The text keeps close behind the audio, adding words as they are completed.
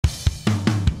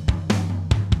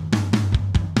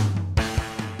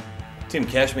Tim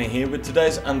Cashmere here with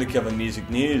today's Undercover music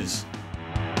news.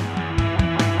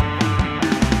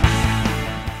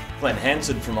 Glenn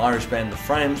Hansard from Irish band The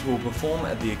Frames will perform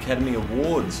at the Academy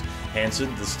Awards.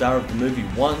 Hansard, the star of the movie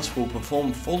Once, will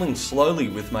perform Falling Slowly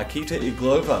with Markita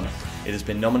Iglova. It has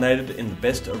been nominated in the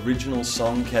Best Original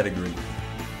Song category.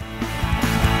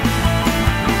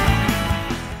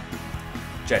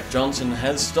 Jack Johnson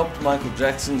has stopped Michael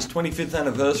Jackson's 25th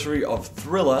anniversary of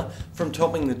Thriller from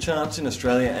topping the charts in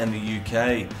Australia and the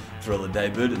UK. Thriller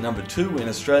debuted at number 2 in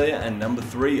Australia and number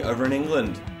 3 over in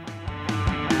England.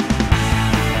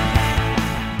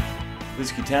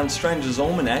 Whiskeytown's Stranger's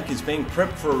Almanac is being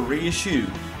prepped for a reissue.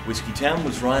 Whiskeytown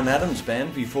was Ryan Adams'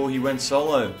 band before he went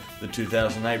solo. The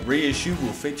 2008 reissue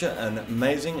will feature an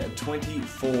amazing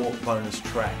 24 bonus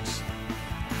tracks.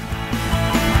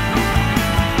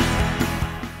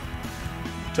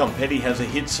 Tom Petty has a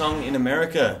hit song in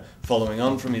America. Following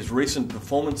on from his recent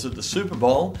performance at the Super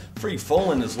Bowl, Free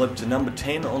Fallin' has leapt to number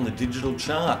 10 on the digital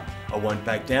chart. I Won't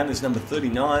Back Down is number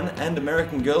 39 and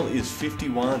American Girl is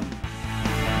 51.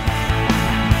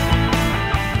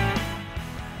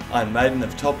 Maiden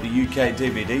have topped the UK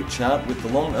DVD chart with the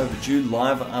long overdue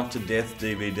Live After Death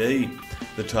DVD.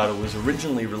 The title was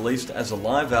originally released as a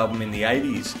live album in the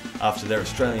 80s. After their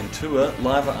Australian tour,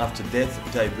 Live After Death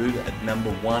debuted at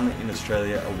number 1 in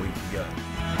Australia a week ago.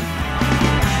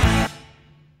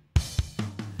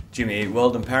 Jimmy Eat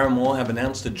World and Paramore have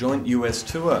announced a joint US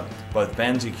tour. Both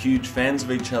bands are huge fans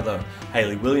of each other.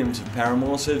 Hayley Williams of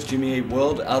Paramore says Jimmy Eat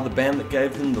World are the band that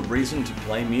gave him the reason to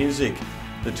play music.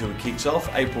 The tour kicks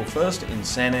off April 1st in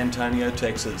San Antonio,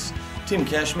 Texas. Tim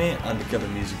Cashmere, Undercover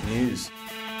Music News.